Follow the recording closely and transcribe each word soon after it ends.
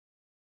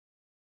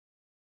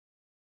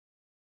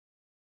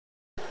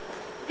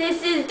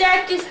This is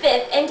Dr.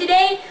 Spif, and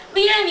today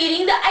we are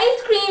meeting the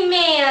Ice Cream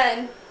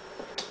Man.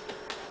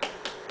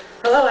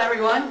 Hello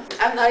everyone,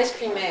 I'm the Ice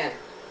Cream Man.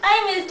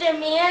 Hi, Mr.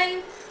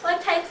 Man.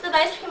 What types of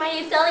ice cream are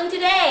you selling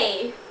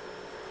today?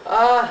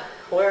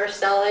 We're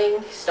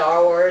selling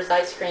Star Wars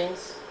ice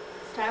creams.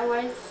 Star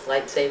Wars?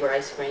 Lightsaber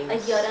ice creams.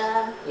 Like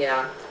Yoda?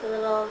 Yeah. The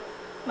little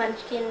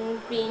munchkin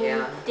green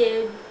Yeah.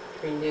 dude.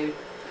 Green dude.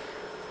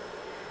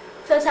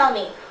 So tell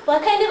me,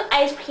 what kind of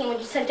ice cream would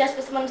you suggest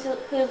for someone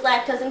who's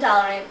lactose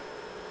intolerant?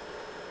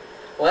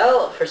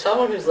 Well, for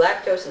someone who's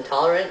lactose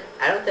intolerant,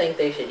 I don't think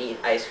they should eat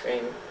ice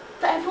cream.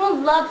 But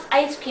everyone loves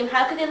ice cream.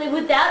 How could they live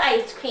without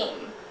ice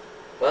cream?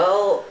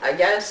 Well, I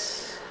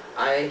guess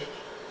I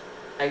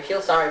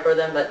feel sorry for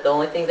them, but the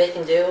only thing they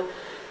can do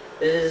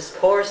is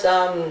pour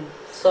some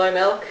soy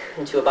milk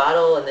into a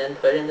bottle and then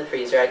put it in the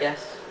freezer, I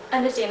guess.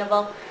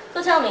 Understandable.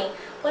 So tell me,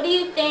 what do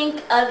you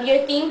think of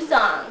your theme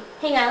song?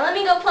 Hang on, let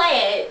me go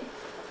play it.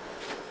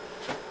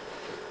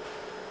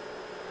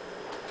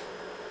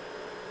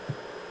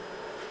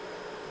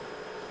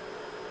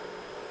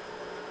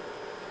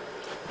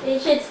 It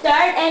should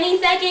start any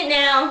second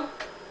now.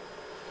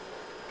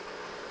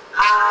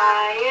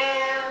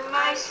 I am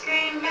Ice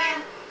Cream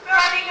Man,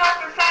 running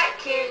over fat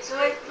kids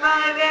with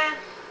my van.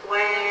 When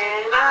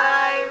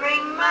I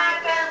ring my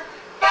bell,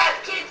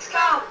 fat kids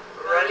come,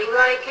 running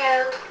like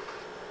hell.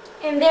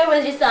 And there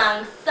was your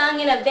song, sung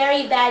in a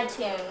very bad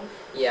tune.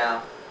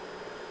 Yeah.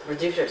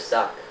 Producers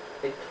suck.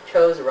 They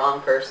chose the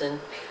wrong person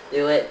to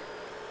do it.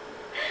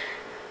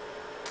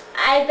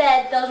 I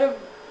bet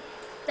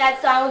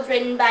that song was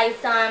written by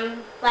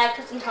some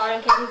lactose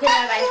intolerant kids who couldn't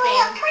have ice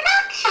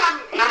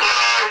cream.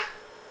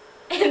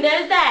 And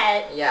there's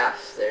that.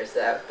 Yes, there's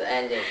that, the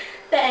ending.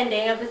 The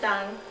ending of the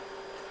song.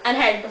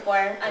 Unheard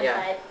before, uncut.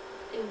 Yeah.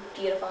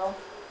 Beautiful.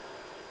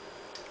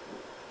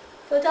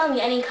 So tell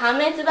me, any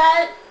comments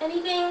about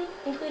anything,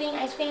 including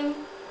ice cream?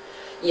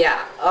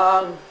 Yeah,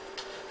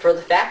 for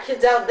the fat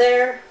kids out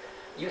there,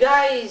 you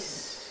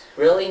guys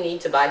really need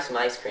to buy some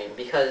ice cream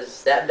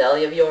because that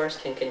belly of yours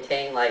can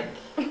contain, like,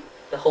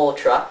 the whole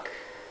truck.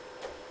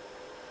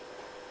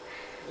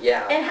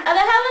 Yeah. And how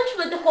much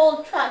would the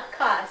whole truck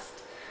cost?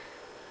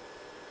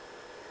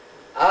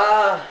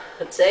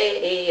 Let's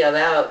say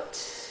about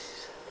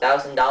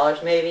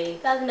 $1,000 maybe.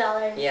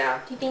 $1,000? Yeah.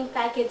 Do you think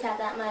fat kids have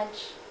that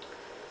much?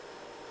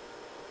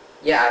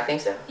 Yeah, I think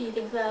so. Do you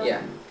think so?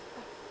 Yeah.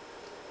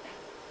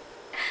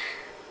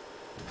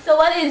 So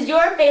what is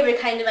your favorite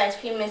kind of ice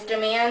cream, Mr.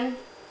 Man?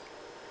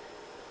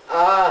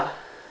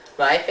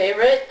 My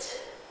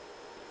favorite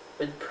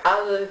would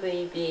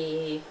probably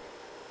be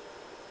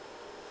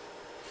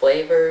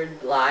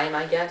flavored lime,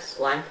 I guess.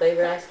 Lime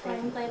flavored ice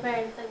cream. Lime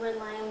flavored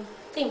lime.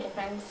 Same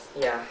difference.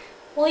 Yeah.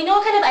 Well, you know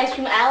what kind of ice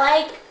cream I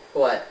like?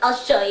 What? I'll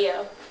show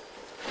you.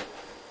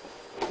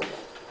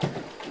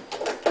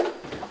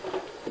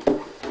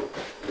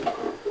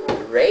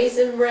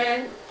 Raisin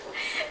Bran?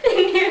 The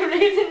new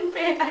Raisin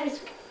Bran ice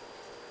cream.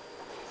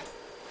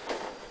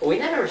 We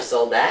never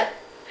sold that.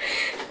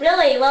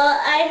 Really? Well,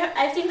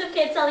 I've seen some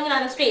kids selling it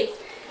on the streets.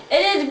 It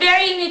is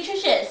very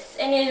nutritious,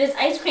 and it is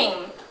ice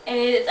cream, and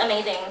it is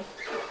amazing.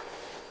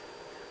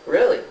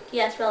 Really?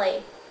 Yes,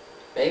 really.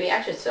 Maybe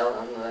I should sell it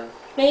on the...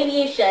 Maybe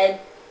you should.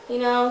 You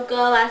know,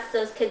 go ask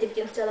those kids if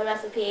you can steal the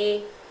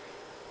recipe.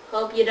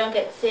 Hope you don't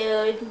get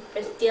sued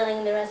for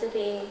stealing the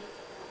recipe.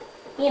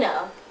 You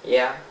know.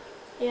 Yeah.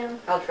 Yeah.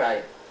 I'll try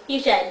it. You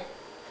should.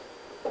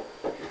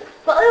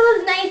 Well, it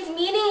was nice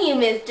meeting you,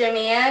 Mr.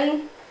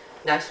 Man.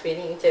 Nice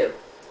meeting you too.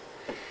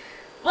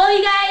 Well,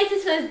 you guys,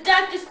 this was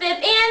Dr. Spif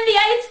and the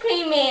Ice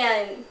Cream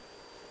Man.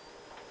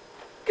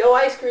 Go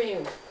ice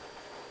cream!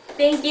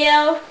 Thank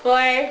you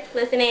for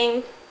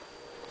listening.